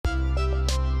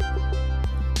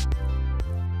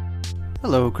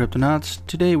Hello Cryptonauts,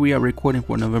 today we are recording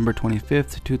for November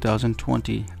 25th,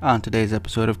 2020. On today's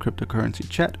episode of Cryptocurrency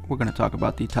Chat, we're going to talk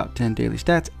about the top 10 daily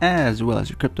stats as well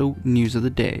as your crypto news of the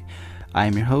day. I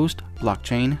am your host,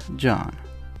 Blockchain John.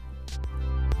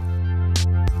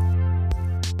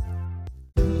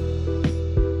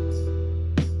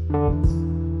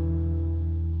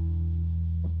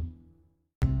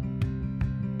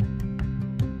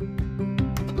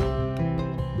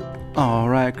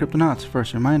 Alright Cryptonauts,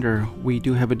 first reminder, we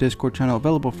do have a Discord channel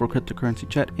available for Cryptocurrency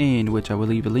Chat, in which I will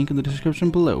leave a link in the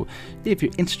description below. If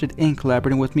you're interested in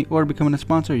collaborating with me or becoming a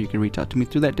sponsor, you can reach out to me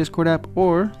through that Discord app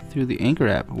or through the Anchor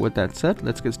app. With that said,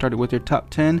 let's get started with your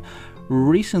top 10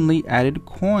 recently added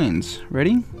coins.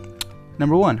 Ready?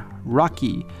 Number 1,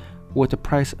 Rocky, with a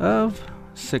price of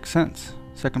 6 cents.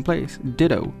 Second place,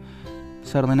 Ditto,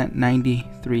 settling at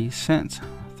 93 cents.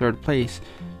 Third place,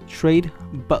 Trade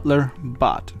Butler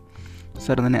Bot,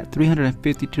 settling at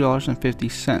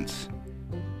 $352.50.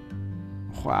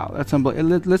 Wow, that's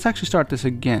unbelievable. Let's actually start this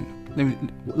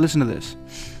again. Listen to this.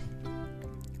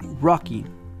 Rocky,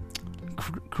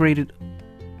 created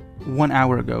 1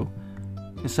 hour ago,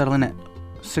 is settling at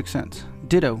 6 cents.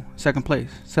 Ditto, second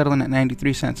place, settling at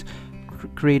 93 cents,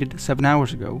 created 7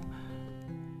 hours ago.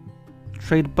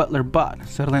 Trade Butler Bot,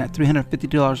 settling at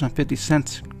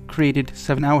 $350.50, created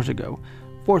 7 hours ago.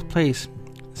 Fourth place,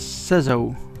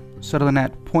 Sezo, settling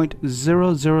at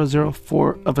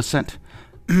 0.0004 of a cent,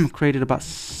 created about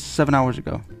 7 hours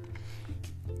ago.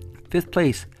 Fifth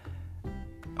place,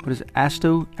 what is it?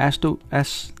 Asto, I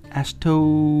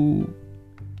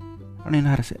don't even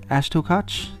know how to say it.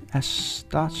 Astoch,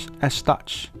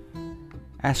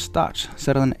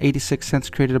 settling at 86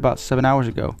 cents, created about 7 hours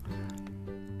ago.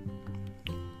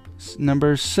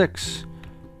 Number 6,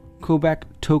 Kovac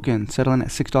Token, settling at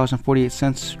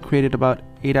 $6.48, created about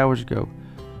 8 hours ago.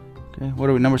 Okay, what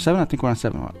are we? Number 7? I think we're on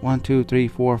 7. 1, 2, 3,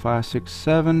 4, 5, 6,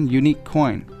 7. Unique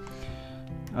Coin,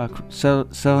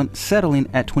 settling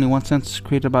at 21 cents,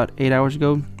 created about 8 hours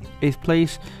ago. 8th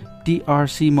place,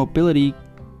 DRC Mobility,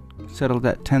 settled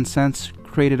at 10 cents,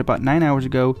 created about 9 hours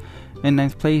ago. And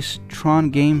 9th place, Tron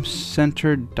Game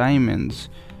Center Diamonds,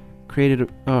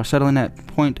 settling at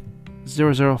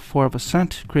 0.004 of a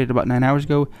cent, created about 9 hours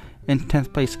ago. And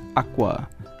 10th place, Aqua,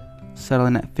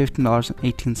 settling at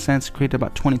 $15.18, created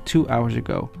about 22 hours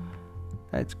ago.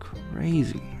 That's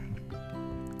crazy.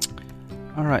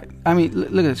 Alright, I mean,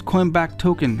 look at this. Coinback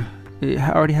Token, it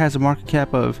already has a market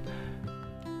cap of,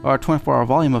 or 24-hour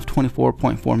volume of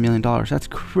 $24.4 million. That's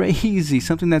crazy.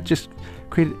 Something that just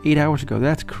created 8 hours ago.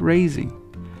 That's crazy.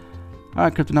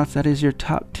 Alright, Cryptonauts, that is your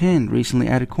top 10 recently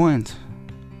added coins.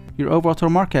 Your overall total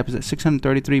market cap is at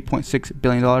 $633.6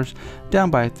 billion,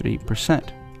 down by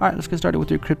 3%. Alright, let's get started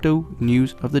with your crypto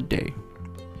news of the day.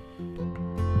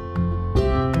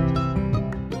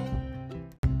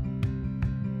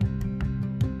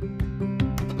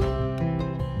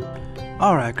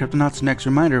 Alright, Cryptonauts, next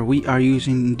reminder, we are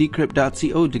using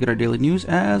Decrypt.co to get our daily news,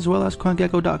 as well as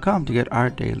CoinGecko.com to get our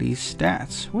daily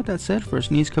stats. With that said, first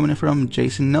news coming in from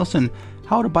Jason Nelson,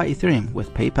 how to buy Ethereum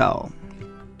with PayPal.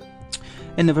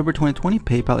 In November 2020,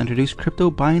 PayPal introduced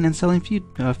crypto buying and selling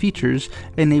features,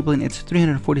 enabling its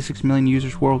 346 million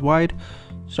users worldwide,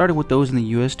 starting with those in the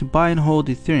US, to buy and hold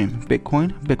Ethereum,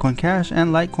 Bitcoin, Bitcoin Cash,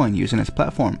 and Litecoin using its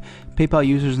platform. PayPal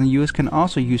users in the US can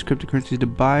also use cryptocurrencies to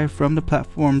buy from the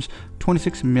platform's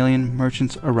 26 million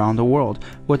merchants around the world.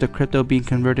 With the crypto being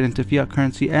converted into fiat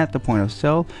currency at the point of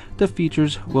sale, the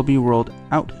features will be rolled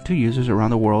out to users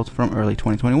around the world from early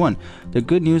 2021. The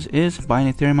good news is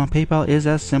buying Ethereum on PayPal is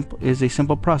a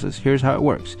simple process. Here's how it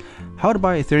works. How to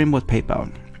buy Ethereum with PayPal.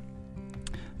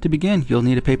 To begin, you'll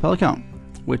need a PayPal account,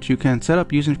 which you can set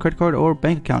up using a credit card or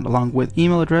bank account along with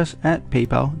email address at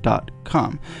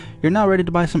paypal.com. You're now ready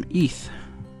to buy some ETH.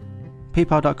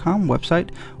 PayPal.com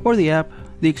website or the app,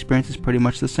 the experience is pretty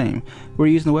much the same. We're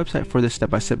using the website for this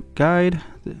step-by-step guide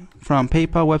from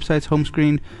PayPal website's home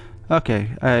screen. Okay,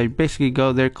 I basically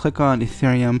go there, click on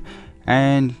Ethereum,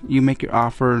 and you make your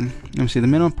offer. Let me see, the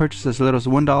minimum purchase is as little as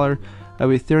 $1 of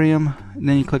Ethereum. And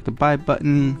then you click the buy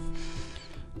button.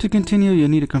 To continue, you'll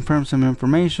need to confirm some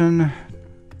information,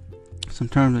 some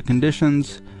terms and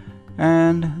conditions,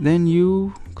 and then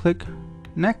you click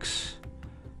next,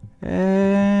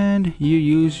 and you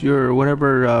use your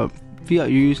whatever fiat you're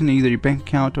using, either your bank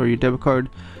account or your debit card.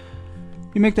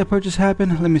 You make that purchase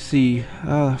happen. Let me see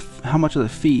how much are the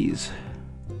fees.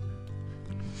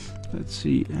 Let's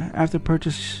see. After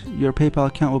purchase, your PayPal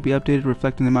account will be updated,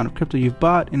 reflecting the amount of crypto you've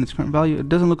bought and its current value. It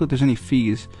doesn't look like there's any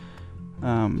fees,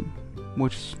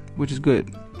 which is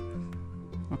good.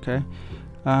 Okay.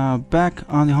 Back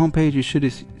on the home page, you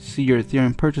should see your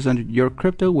Ethereum purchase under your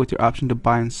crypto with your option to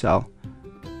buy and sell.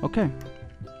 Okay.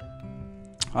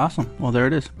 Awesome. Well, there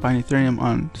it is. Buying Ethereum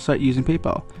on site using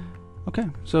PayPal. Okay,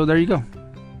 so there you go.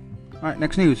 All right,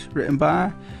 next news, written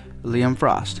by Liam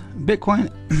Frost.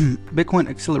 Bitcoin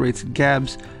accelerates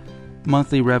Gab's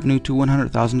monthly revenue to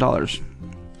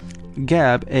 $100,000.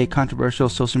 Gab, a controversial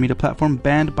social media platform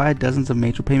banned by dozens of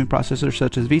major payment processors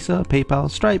such as Visa, PayPal,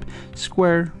 Stripe,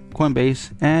 Square,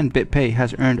 Coinbase, and BitPay,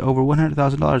 has earned over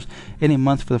 $100,000 in a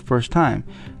month for the first time.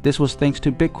 This was thanks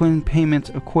to Bitcoin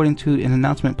payments, according to an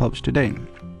announcement published today.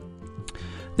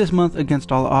 This month,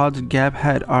 against all odds, Gab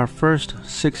had our first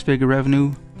six-figure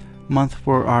revenue month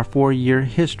for our 4-year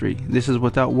history. This is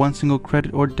without one single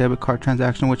credit or debit card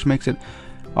transaction, which makes it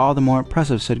all the more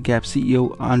impressive, said Gab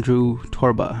CEO Andrew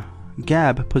Torba.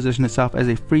 Gab positioned itself as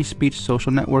a free speech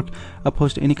social network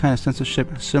opposed to any kind of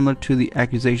censorship, similar to the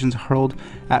accusations hurled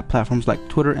at platforms like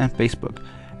Twitter and Facebook.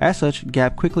 As such,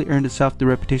 Gab quickly earned itself the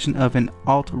reputation of an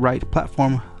alt-right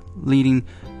platform, leading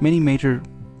many major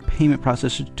payment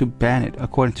processors to ban it,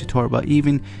 according to Torba.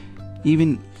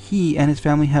 Even he and his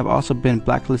family have also been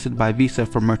blacklisted by Visa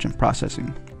for merchant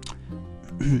processing.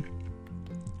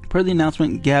 Per the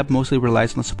announcement, Gab mostly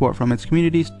relies on the support from its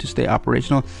communities to stay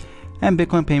operational, and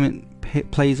Bitcoin payment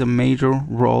plays a major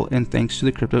role in thanks to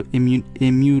the crypto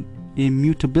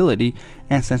immutability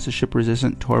and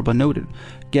censorship-resistant, Torba noted.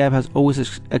 Gab has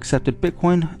always accepted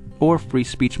Bitcoin or free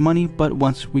speech money, but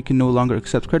once we can no longer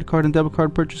accept credit card and debit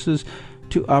card purchases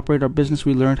to operate our business,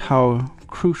 we learned how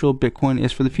crucial Bitcoin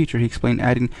is for the future, he explained,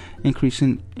 adding,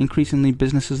 increasingly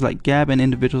businesses like Gab and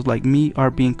individuals like me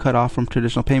are being cut off from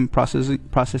traditional payment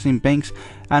processing banks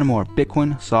and more.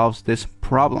 Bitcoin solves this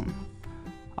problem.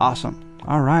 Awesome.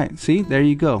 All right, see, there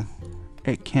you go.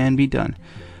 It can be done.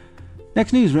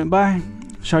 Next news, written by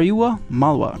Sharyuwa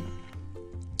Malwa.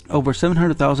 Over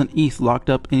 700,000 ETH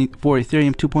locked up for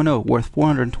Ethereum 2.0, worth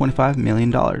 $425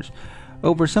 million.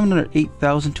 Over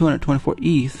 708,224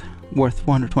 ETH, worth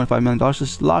 $425 million,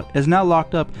 is now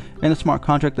locked up in a smart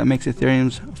contract that makes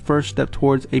Ethereum's first step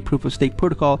towards a proof-of-stake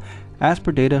protocol. As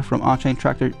per data from on-chain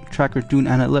tracker Dune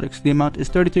Analytics, the amount is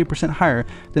 33% higher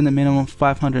than the minimum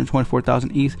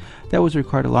 524,000 ETH that was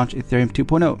required to launch Ethereum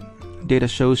 2.0. Data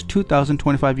shows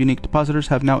 2,025 unique depositors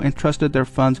have now entrusted their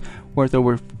funds worth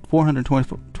over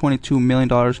 $422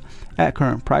 million at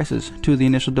current prices to the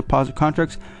initial deposit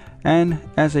contracts, and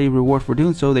as a reward for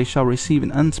doing so, they shall receive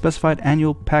an unspecified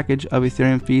annual package of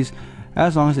Ethereum fees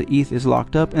as long as the ETH is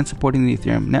locked up and supporting the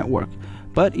Ethereum network.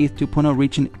 But ETH 2.0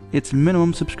 reaching its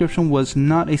minimum subscription was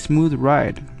not a smooth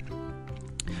ride.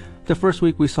 The first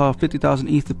week we saw 50,000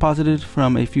 ETH deposited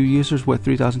from a few users, with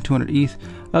 3,200 ETH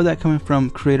of that coming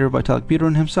from creator Vitalik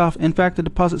Buterin himself. In fact, the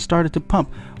deposit started to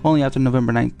pump only after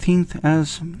November 19th,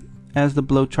 as the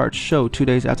below charts show, 2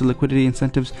 days after liquidity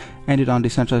incentives ended on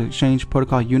decentralized exchange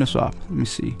protocol Uniswap. Let me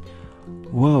see.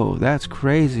 Whoa, that's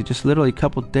crazy. Just literally a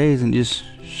couple days and just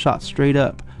shot straight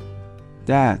up.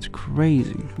 That's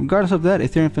crazy. Regardless of that,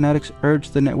 Ethereum fanatics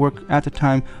urged the network at the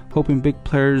time, hoping big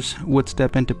players would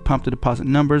step in to pump the deposit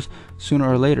numbers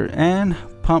sooner or later, and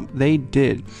pump they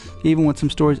did. Even with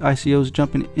some storage ICOs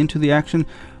jumping into the action,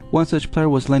 one such player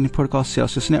was Lightning Protocol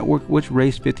Celsius Network, which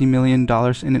raised $50 million in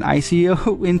an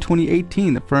ICO in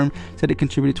 2018. The firm said it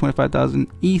contributed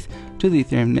 25,000 ETH to the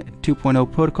Ethereum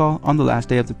 2.0 protocol on the last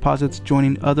day of deposits,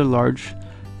 joining other large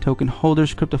token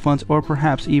holders, crypto funds, or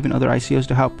perhaps even other ICOs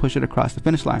to help push it across the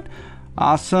finish line.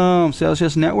 Awesome.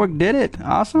 Celsius Network did it.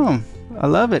 Awesome. I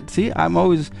love it. See, I'm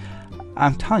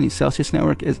telling you, Celsius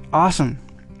Network is awesome.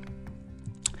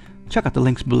 Check out the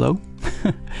links below.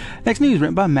 Next news,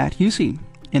 written by Matt Husey.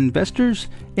 Investors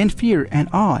in fear and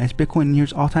awe as Bitcoin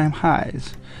nears all-time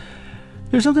highs.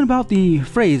 There's something about the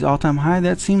phrase all-time high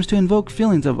that seems to invoke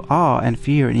feelings of awe and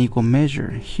fear in equal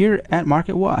measure. Here at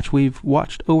Market Watch, we've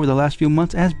watched over the last few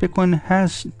months as Bitcoin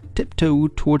has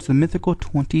tiptoed towards the mythical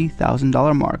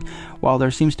 $20,000 mark. While there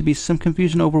seems to be some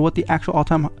confusion over what the actual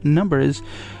all-time number is,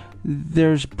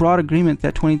 there's broad agreement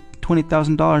that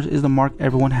 $20,000 is the mark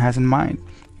everyone has in mind.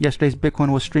 Yesterday's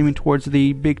Bitcoin was streaming towards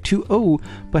the big 2-0,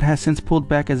 but has since pulled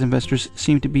back as investors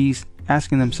seem to be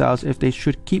asking themselves if they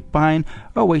should keep buying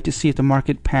or wait to see if the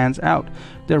market pans out.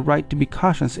 They're right to be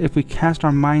cautious. If we cast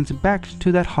our minds back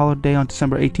to that hollow day on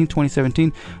December 18,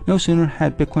 2017, no sooner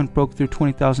had Bitcoin broke through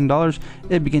 $20,000,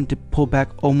 it began to pull back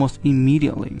almost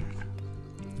immediately.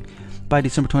 By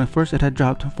December 21st, it had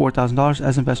dropped $4,000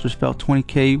 as investors felt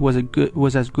 20K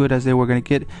was as good as they were going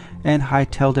to get, and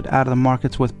hightailed it out of the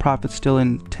markets with profits still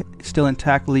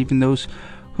intact, leaving those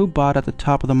who bought at the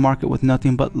top of the market with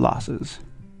nothing but losses.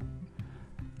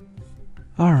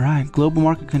 Alright, global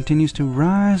market continues to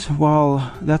rise.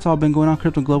 While that's all been going on,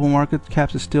 crypto global market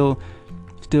caps is still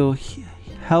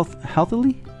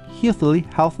healthily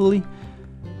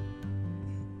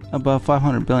above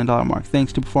 $500 billion mark,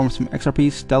 thanks to performance from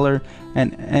XRP, Stellar,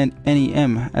 and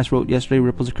NEM. As wrote yesterday,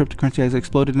 Ripple's cryptocurrency has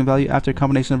exploded in value after a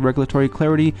combination of regulatory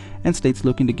clarity and states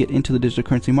looking to get into the digital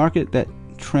currency market. That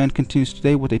trend continues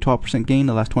today with a 12% gain in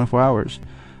the last 24 hours.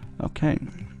 Okay.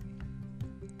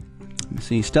 Let's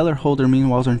see. Stellar holder,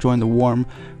 meanwhile, are enjoying the warm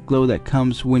glow that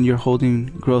comes when you're holding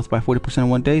growth by 40% in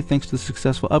one day, thanks to the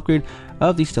successful upgrade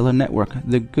of the Stellar network.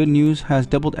 The good news has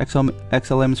doubled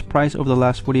XLM's price over the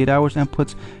last 48 hours and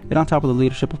puts it on top of the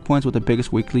leadership of coins with the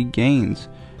biggest weekly gains.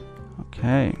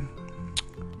 Okay.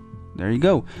 There you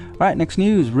go. Alright, next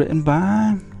news, written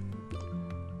by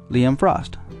Liam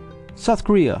Frost. South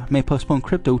Korea may postpone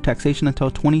crypto taxation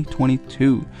until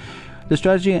 2022. The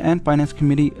Strategy and Finance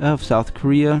Committee of South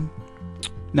Korea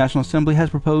National Assembly has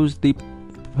proposed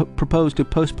to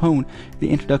postpone the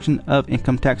introduction of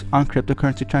income tax on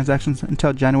cryptocurrency transactions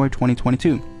until January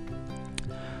 2022.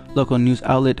 Local news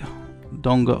outlet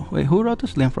Donga. Wait, who wrote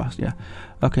this? Liam Frost, yeah.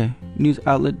 Okay. News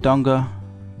outlet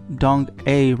Dong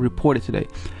A reported today.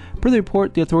 Per the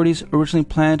report, the authorities originally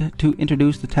planned to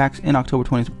introduce the tax in October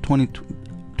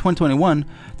 2021.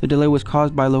 The delay was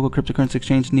caused by local cryptocurrency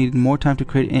exchange needing more time to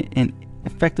create an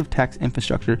effective tax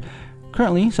infrastructure.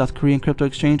 Currently, South Korean crypto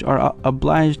exchange are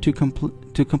obliged to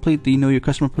complete the Know Your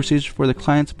Customer procedure for the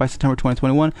clients by September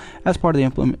 2021 as part of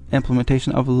the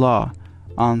implementation of law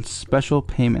on special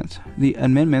payments. The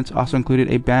amendments also included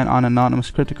a ban on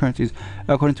anonymous cryptocurrencies.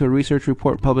 According to a research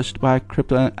report published by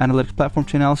crypto analytics platform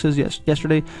Chainalysis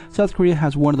yesterday, South Korea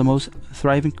has one of the most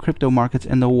thriving crypto markets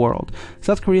in the world.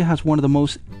 South Korea has one of the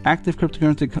most active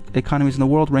cryptocurrency economies in the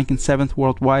world, ranking 7th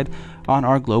worldwide on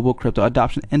our global crypto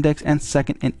adoption index and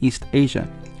 2nd in East Asia.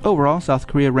 Overall, South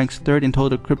Korea ranks 3rd in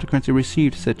total cryptocurrency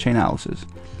received, said Chainalysis.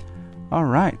 All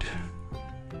right.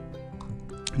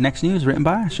 Next news, written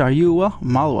by Sharyuwa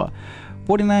Malwa.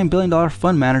 $49 billion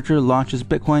fund manager launches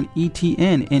Bitcoin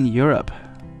ETN in Europe.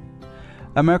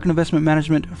 American investment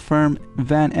management firm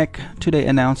Van Eck today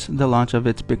announced the launch of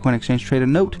its Bitcoin exchange traded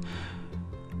note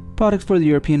product for the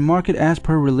European market as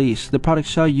per release. The product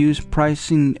shall use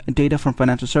pricing data from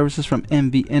financial services from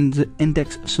MV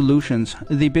Index Solutions.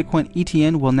 The Bitcoin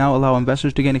ETN will now allow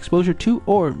investors to gain exposure to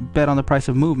or bet on the price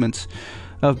of movements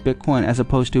of Bitcoin as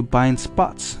opposed to buying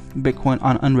spots Bitcoin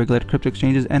on unregulated crypto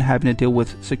exchanges and having to deal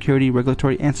with security,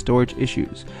 regulatory, and storage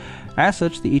issues. As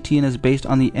such, the ETN is based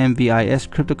on the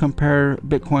MVIS Crypto Compare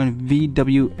Bitcoin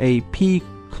VWAP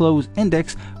Close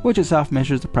Index, which itself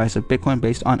measures the price of Bitcoin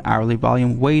based on hourly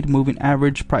volume weighed moving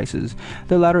average prices.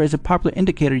 The latter is a popular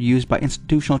indicator used by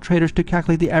institutional traders to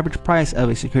calculate the average price of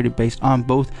a security based on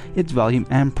both its volume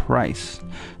and price.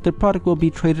 The product will be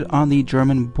traded on the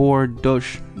German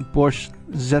Börse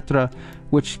Xetra,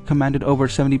 which commanded over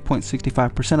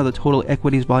 70.65% of the total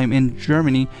equities volume in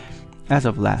Germany as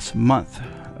of last month.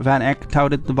 Van Eck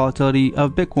touted the volatility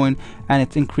of Bitcoin and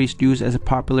its increased use as a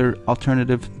popular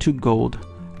alternative to gold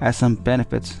as some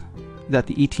benefits that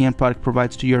the ETN product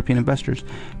provides to European investors.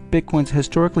 Bitcoin's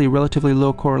historically relatively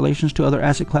low correlations to other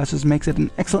asset classes makes it an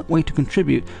excellent way to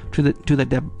contribute to the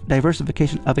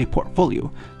diversification of a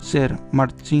portfolio, said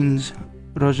Martins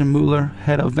Rosenmuller,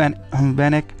 head of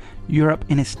Van Eck Europe,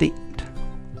 in a statement.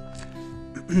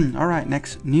 All right,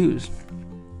 next news.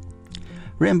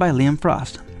 Written by Liam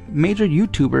Frost. Major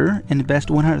YouTuber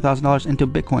invests $100,000 into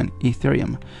Bitcoin,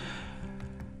 Ethereum.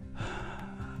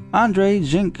 Andre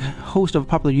Zink, host of a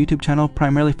popular YouTube channel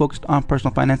primarily focused on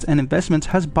personal finance and investments,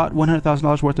 has bought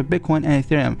 $100,000 worth of Bitcoin and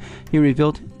Ethereum. He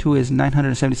revealed to his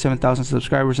 977,000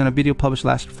 subscribers in a video published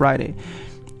last Friday.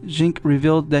 Zink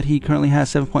revealed that he currently has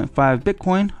 7.5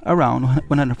 Bitcoin, around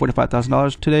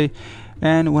 $145,000 today,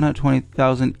 and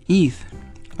 120,000 ETH,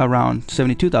 around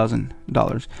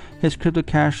 $72,000. His crypto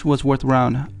cash was worth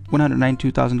around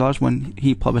 $192,000 when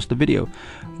he published the video.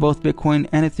 Both Bitcoin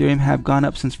and Ethereum have gone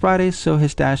up since Friday, so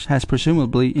his stash has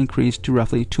presumably increased to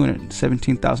roughly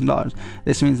 $217,000.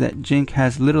 This means that Zink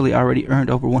has literally already earned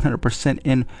over 100%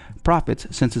 in profits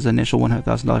since his initial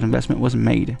 $100,000 investment was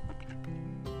made.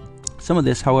 Some of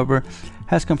this, however,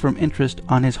 has come from interest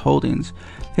on his holdings.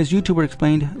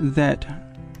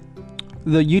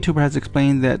 The YouTuber has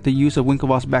explained that the use of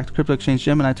Winklevoss-backed crypto exchange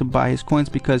Gemini to buy his coins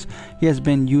because he has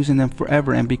been using them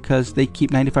forever and because they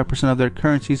keep 95% of their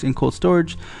currencies in cold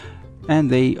storage and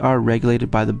they are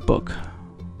regulated by the book.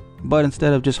 But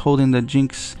instead of just holding them,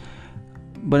 Zink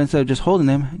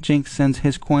sends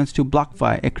his coins to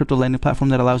BlockFi, a crypto lending platform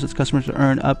that allows its customers to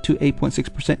earn up to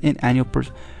 8.6% in annual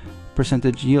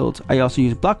percentage yields. I also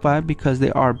use BlockFi because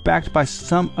they are backed by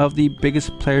some of the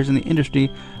biggest players in the industry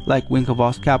like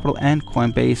Winklevoss Capital and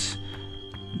Coinbase,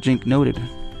 Zink noted.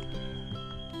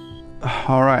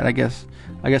 All right, I guess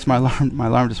my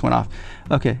alarm just went off.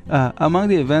 Okay, among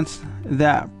the events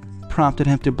that prompted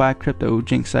him to buy crypto,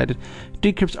 Jinx cited.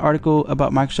 Decrypt's article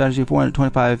about MicroStrategy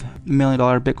 $425 million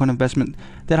Bitcoin investment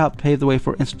that helped pave the way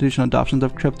for institutional adoption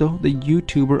of crypto. The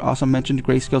YouTuber also mentioned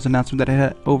Grayscale's announcement that it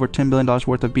had over $10 billion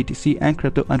worth of BTC and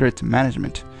crypto under its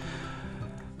management.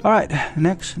 Alright,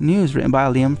 next news written by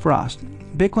Liam Frost.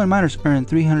 Bitcoin miners earned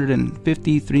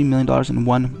 $353 million in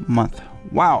 1 month.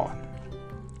 Wow!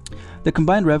 The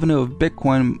combined revenue of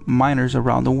Bitcoin miners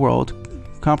around the world,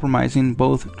 comprising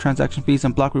both transaction fees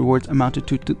and block rewards, amounted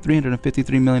to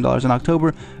 $353 million in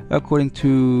October, according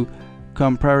to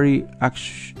Comprari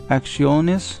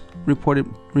Acciones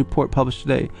report published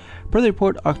today. Per the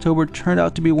report, October turned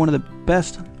out to be one of the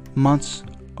best months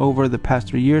over the past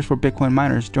 3 years for Bitcoin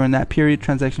miners. During that period,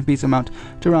 transaction fees amount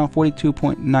to around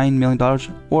 $42.9 million,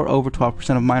 or over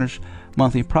 12% of miners'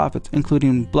 monthly profits,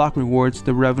 including block rewards.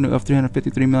 The revenue of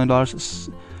 $353 million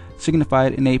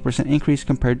signified an 8% increase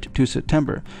compared to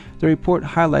September. The report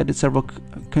highlighted several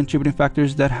contributing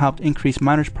factors that helped increase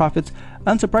miners' profits.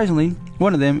 Unsurprisingly,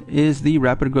 one of them is the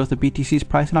rapid growth of BTC's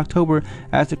price in October,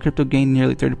 as the crypto gained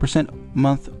nearly 30%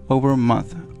 month over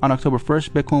month. On October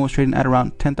 1st, Bitcoin was trading at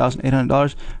around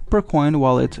 $10,800 per coin,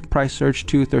 while its price surged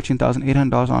to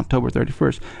 $13,800 on October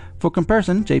 31st. For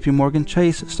comparison, JP Morgan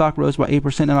Chase stock rose by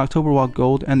 8% in October, while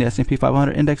gold and the S&P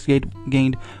 500 index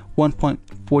gained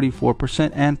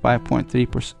 1.44% and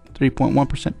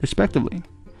 3.1% respectively.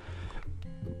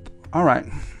 Alright,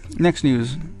 next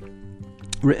news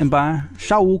written by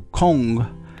Xiao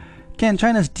Kong. Can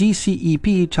China's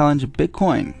DCEP challenge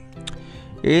Bitcoin?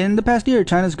 In the past year,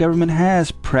 China's government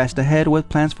has pressed ahead with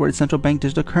plans for its central bank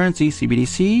digital currency,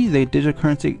 CBDC, the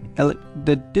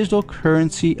digital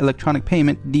currency electronic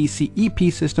payment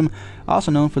DCEP system, also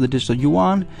known for the digital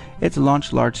yuan. It's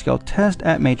launched large-scale tests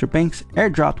at major banks,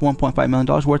 airdropped $1.5 million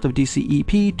worth of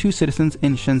DCEP to citizens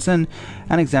in Shenzhen,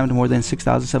 and examined more than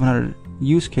 6,700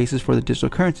 use cases for the digital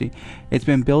currency. It's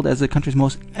been billed as the country's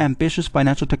most ambitious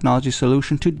financial technology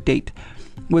solution to date,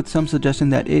 with some suggesting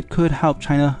that it could help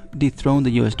China dethrone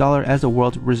the US dollar as the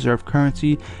world's reserve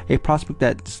currency, a prospect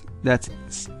that's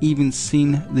even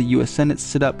seen the US Senate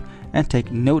sit up and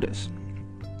take notice.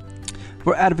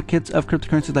 For advocates of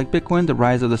cryptocurrencies like Bitcoin, the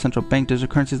rise of the central bank digital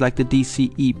currencies like the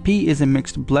DCEP is a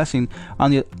mixed blessing.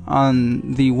 On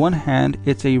the one hand,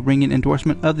 it's a ringing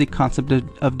endorsement of the concept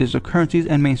of digital currencies,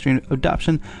 and mainstream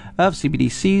adoption of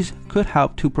CBDCs could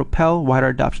help to propel wider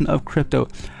adoption of crypto.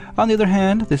 On the other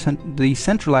hand, the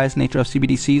centralized nature of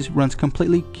CBDCs runs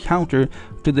completely counter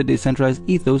to the decentralized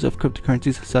ethos of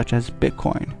cryptocurrencies such as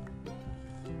Bitcoin.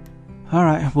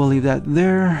 Alright, we'll leave that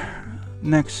there.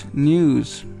 Next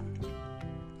news.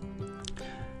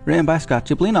 Written by Scott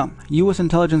Chipolino. U.S.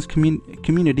 intelligence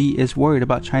community is worried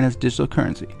about China's digital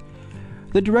currency.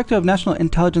 The Director of National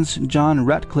Intelligence, John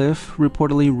Ratcliffe,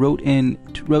 reportedly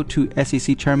wrote to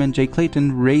SEC Chairman Jay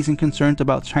Clayton, raising concerns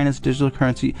about China's digital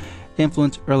currency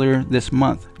influence earlier this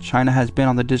month. China has been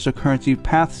on the digital currency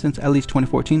path since at least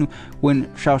 2014, when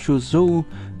Xiaoshu Zhou,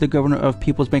 the governor of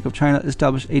People's Bank of China,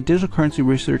 established a digital currency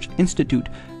research institute.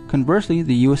 Conversely,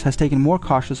 the U.S. has taken a more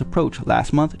cautious approach.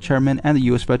 Last month, Chairman and the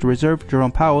U.S. Federal Reserve,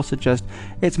 Jerome Powell, suggests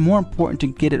it's more important to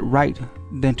get it right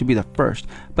than to be the first.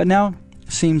 But now,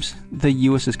 it seems the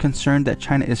U.S. is concerned that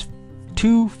China is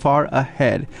too far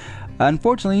ahead.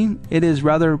 Unfortunately, it is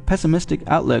rather pessimistic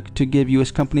outlook. To give U.S.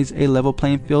 companies a level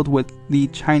playing field with the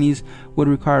Chinese would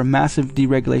require massive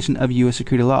deregulation of U.S.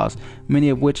 security laws, many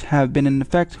of which have been in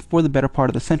effect for the better part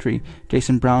of the century.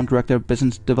 Jason Brown, Director of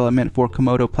Business Development for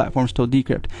Komodo Platforms, told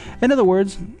Decrypt. In other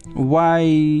words, why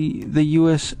the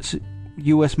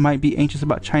U.S. might be anxious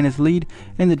about China's lead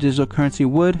in the digital currency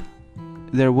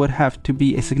there would have to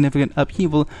be a significant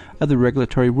upheaval of the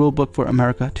regulatory rulebook for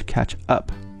America to catch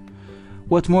up.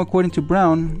 What's more, according to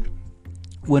Brown,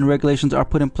 when regulations are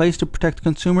put in place to protect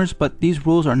consumers, but these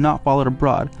rules are not followed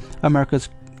abroad, America's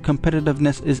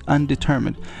competitiveness is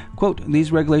undetermined. Quote,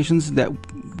 these regulations that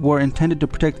were intended to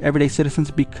protect everyday citizens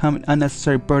become an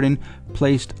unnecessary burden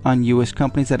placed on U.S.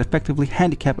 companies that effectively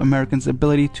handicap Americans'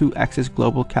 ability to access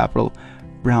global capital,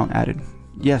 Brown added.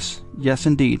 Yes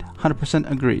indeed, 100%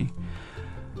 agree.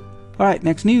 Alright,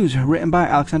 next news, written by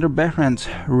Alexander Behrens.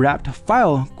 Wrapped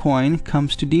Filecoin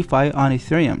comes to DeFi on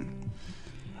Ethereum.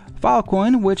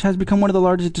 Filecoin, which has become one of the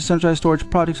largest decentralized storage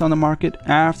projects on the market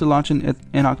after launching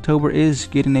in October, is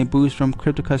getting a boost from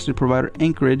crypto custody provider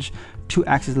Anchorage to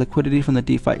access liquidity from the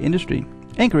DeFi industry.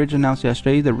 Anchorage announced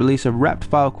yesterday the release of Wrapped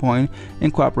Filecoin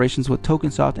in cooperation with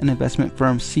TokenSoft and investment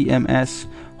firm CMS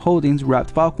Holdings.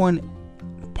 Wrapped Filecoin,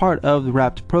 part of the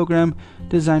Wrapped program,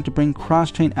 designed to bring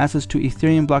cross-chain assets to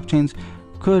Ethereum blockchains,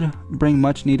 could bring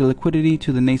much-needed liquidity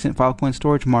to the nascent Filecoin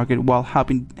storage market while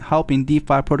helping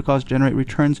DeFi protocols generate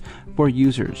returns for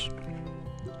users.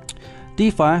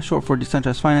 DeFi, short for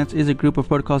decentralized finance, is a group of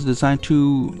protocols designed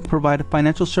to provide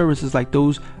financial services like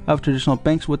those of traditional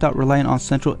banks without relying on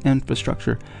central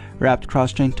infrastructure. Wrapped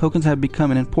cross-chain tokens have become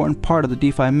an important part of the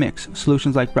DeFi mix.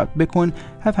 Solutions like Wrapped Bitcoin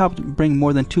have helped bring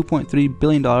more than $2.3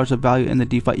 billion of value in the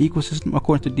DeFi ecosystem,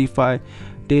 according to DeFi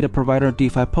data provider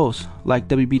DeFi Pulse. Like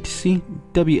WBTC,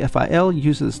 WFIL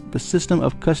uses the system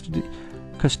of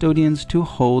custodians to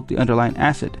hold the underlying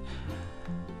asset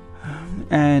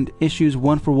and issues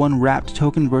one-for-one wrapped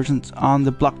token versions on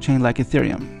the blockchain like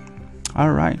Ethereum.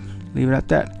 Alright, leave it at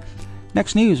that.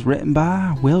 Next news, written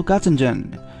by Will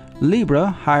Gottingen. Libra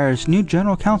hires new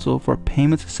general counsel for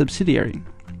payments subsidiary.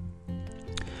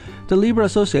 The Libra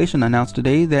Association announced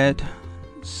today that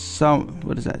Soumya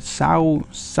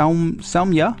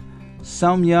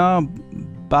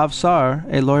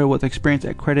Bhavsar, a lawyer with experience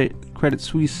at Credit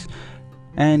Suisse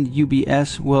and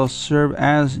UBS, will serve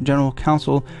as general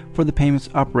counsel for the payments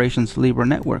operations Libra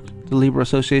network. The Libra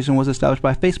Association was established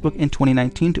by Facebook in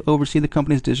 2019 to oversee the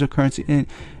company's digital currency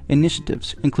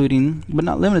initiatives, including, but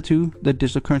not limited to, the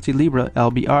digital currency Libra,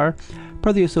 LBR.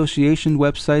 Per the association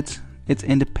websites, its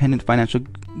independent financial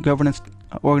governance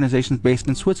organizations based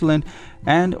in Switzerland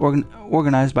and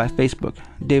organized by Facebook.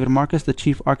 David Marcus, the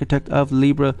chief architect of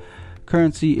Libra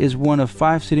Currency, is one of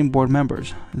 5 sitting board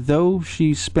members. Though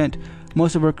she spent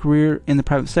most of her career in the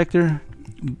private sector,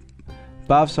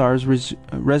 Bhavsar's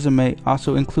resume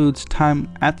also includes time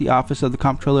at the Office of the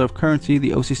Comptroller of Currency.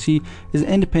 The OCC is an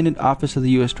independent office of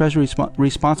the U.S. Treasury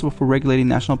responsible for regulating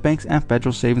national banks and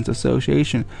Federal Savings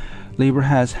Association. Libra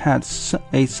has had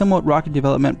a somewhat rocky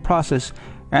development process,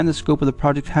 and the scope of the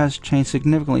project has changed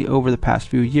significantly over the past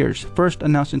few years. First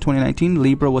announced in 2019,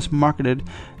 Libra was marketed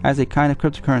as a kind of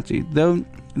cryptocurrency, though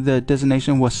the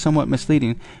designation was somewhat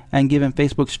misleading, and given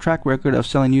Facebook's track record of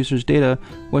selling users' data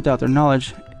without their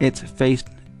knowledge, it's faced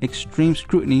extreme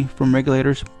scrutiny from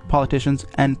regulators, politicians,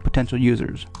 and potential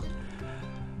users.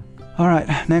 Alright,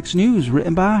 next news,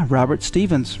 written by Robert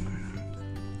Stevens.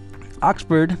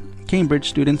 Oxford, Cambridge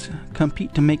students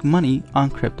compete to make money on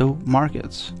crypto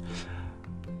markets.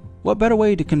 What better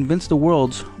way to convince the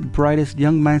world's brightest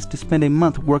young minds to spend a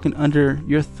month working under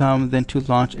your thumb than to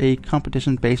launch a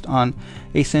competition based on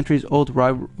a centuries-old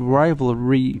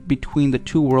rivalry between the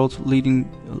two world's leading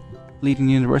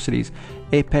universities?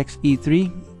 Apex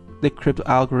E3, the crypto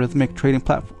algorithmic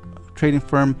trading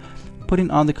firm putting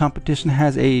on the competition,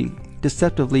 has a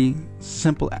deceptively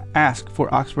simple ask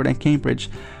for Oxford and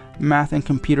Cambridge math and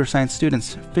computer science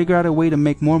students: figure out a way to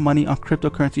make more money on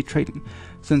cryptocurrency trading.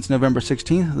 Since November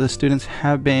 16th, the students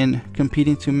have been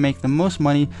competing to make the most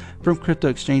money from crypto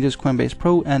exchanges Coinbase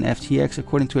Pro and FTX,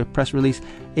 according to a press release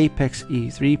Apex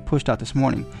E3 pushed out this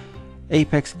morning.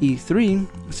 Apex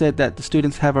E3 said that the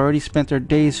students have already spent their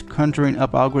days conjuring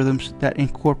up algorithms that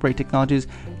incorporate technologies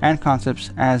and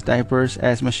concepts as diverse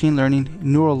as machine learning,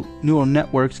 neural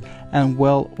networks, and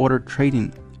well-ordered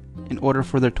trading. In order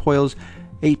for their toils,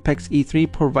 Apex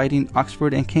E3 providing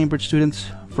Oxford and Cambridge students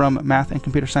from math and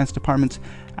computer science departments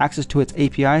access to its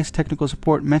APIs, technical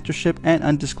support, mentorship, and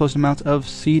undisclosed amounts of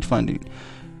seed funding.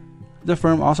 The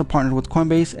firm also partnered with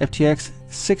Coinbase, FTX,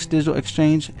 Six Digital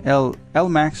Exchange,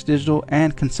 LMAX Digital,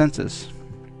 and Consensus.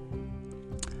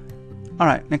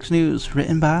 Alright, next news,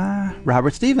 written by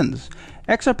Robert Stevens.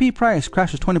 XRP price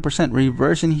crashes 20%,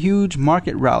 reversing huge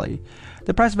market rally.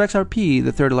 The price of XRP,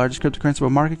 the third largest cryptocurrency by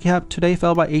market cap, today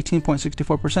fell by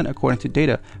 18.64% according to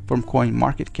data from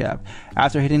CoinMarketCap.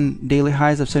 After hitting daily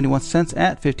highs of 71 cents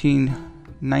at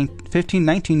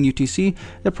 1519 UTC,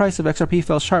 the price of XRP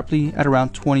fell sharply at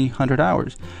around 2000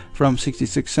 hours, from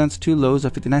 66 cents to lows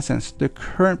of 59 cents. The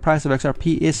current price of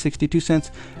XRP is 62 cents,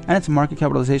 and its market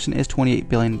capitalization is $28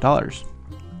 billion.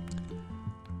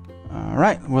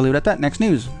 Alright, we'll leave it at that. Next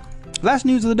news. Last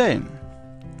news of the day,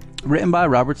 written by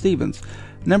Robert Stevens.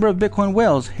 Number of Bitcoin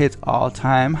whales hits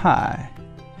all-time high.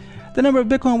 The number of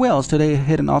Bitcoin whales today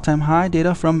hit an all-time high.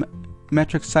 Data from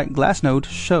metric site Glassnode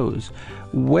shows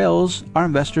whales are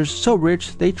investors so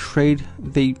rich that trades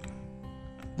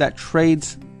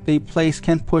they place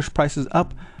can push prices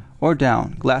up or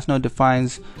down. Glassnode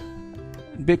defines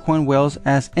Bitcoin whales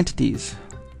as entities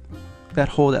that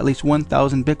hold at least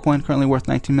 1,000 Bitcoin, currently worth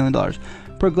 $19 million.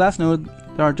 Per Glassnode,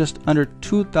 there are just under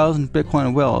 2,000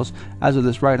 Bitcoin whales as of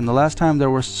this writing. The last time there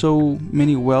were so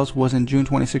many whales was in June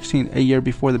 2016, a year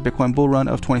before the Bitcoin bull run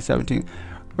of 2017.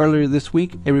 Earlier this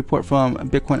week, a report from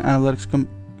Bitcoin analytics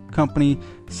company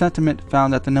Sentiment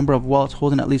found that the number of wallets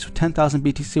holding at least 10,000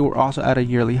 BTC were also at a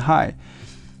yearly high.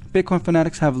 Bitcoin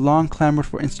fanatics have long clamored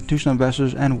for institutional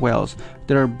investors and whales.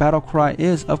 Their battle cry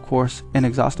is, of course,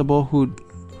 inexhaustible. Who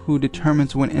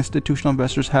determines when institutional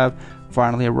investors have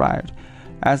finally arrived?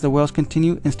 As the whales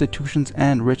continue, institutions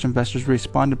and rich investors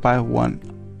responded by one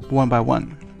by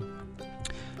one.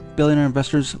 Billionaire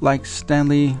investors like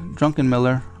Stanley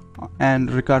Druckenmiller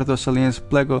and Ricardo Salinas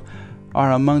Pliego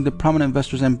are among the prominent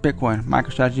investors in Bitcoin.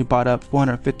 MicroStrategy bought up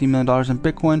 $450 million in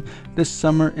Bitcoin this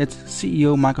summer. Its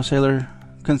CEO, Michael Saylor,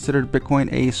 considered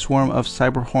Bitcoin a swarm of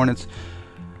cyber hornets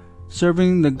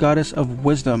serving the goddess of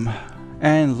wisdom.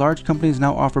 And large companies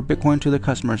now offer Bitcoin to their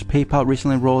customers. PayPal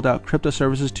recently rolled out crypto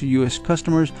services to U.S.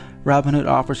 customers. Robinhood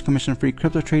offers commission-free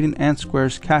crypto trading, and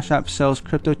Square's Cash App sells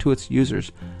crypto to its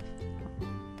users.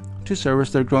 To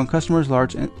service their growing customers,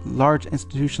 large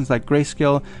institutions like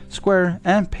Grayscale, Square,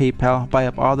 and PayPal buy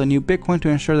up all the new Bitcoin to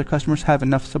ensure their customers have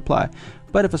enough supply.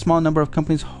 But if a small number of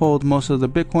companies hold most of the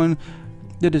Bitcoin,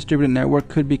 the distributed network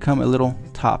could become a little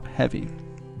top-heavy.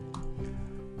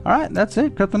 Alright, that's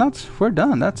it, Cryptonauts. We're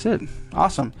done. That's it.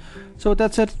 Awesome. So with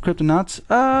that said, Cryptonauts,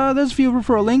 there's a few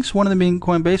referral links, one of them being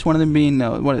Coinbase, one of them being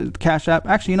Cash App.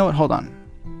 Actually, you know what? Hold on.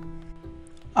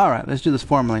 Alright, let's do this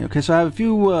formally. Okay, so I have a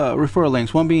few referral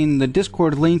links, one being the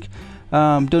Discord link.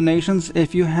 Donations,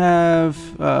 if you have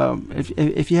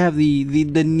if you have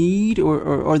the need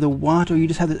or the want, or you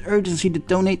just have the urgency to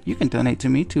donate, you can donate to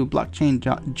me to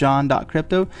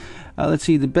blockchainjohn.crypto. Let's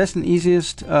see, the best and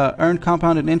easiest earned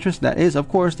compounded interest, that is of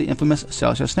course the infamous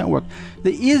Celsius network.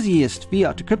 The easiest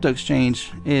fiat to crypto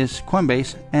exchange is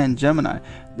Coinbase and Gemini.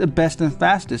 The best and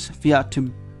fastest fiat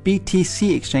to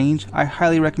BTC exchange, I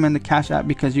highly recommend the Cash App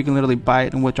because you can literally buy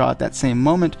it and withdraw at that same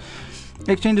moment.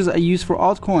 Exchanges I use for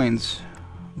altcoins,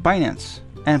 Binance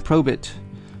and Probit.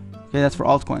 Okay, that's for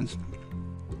altcoins.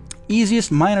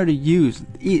 Easiest miner to use.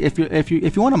 If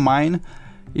you want to mine,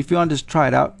 if you want to just try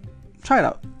it out, try it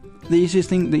out. The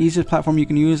easiest platform you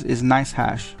can use is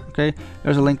NiceHash. Okay,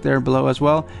 there's a link there below as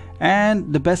well.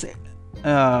 And the best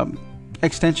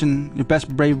extension, the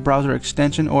best Brave browser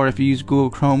extension, or if you use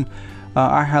Google Chrome,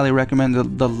 I highly recommend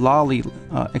the Lolly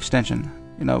extension.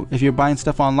 You know, if you're buying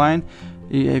stuff online,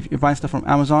 if you're buying stuff from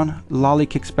Amazon, Lolly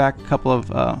kicks back a couple of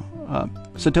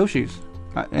Satoshis,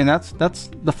 and that's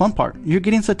the fun part. You're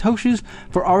getting Satoshis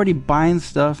for already buying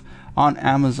stuff on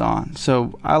Amazon.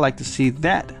 So I like to see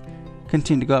that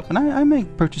continue to go up, and I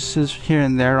make purchases here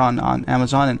and there on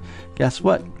Amazon. And guess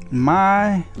what?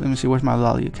 Let me see, where's my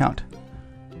Lolly account?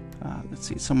 Let's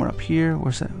see, somewhere up here.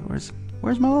 Where's that?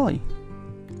 Where's my Lolly?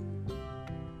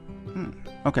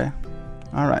 Okay.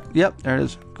 All right. Yep, there it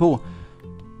is. Cool.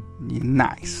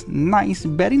 Nice,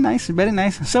 very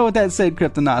nice. So with that said,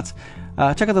 Cryptonauts,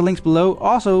 check out the links below.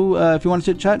 Also, if you want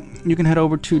to chit chat, you can head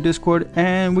over to Discord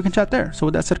and we can chat there. So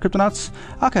with that said, Cryptonauts,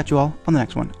 I'll catch you all on the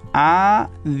next one.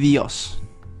 Adios.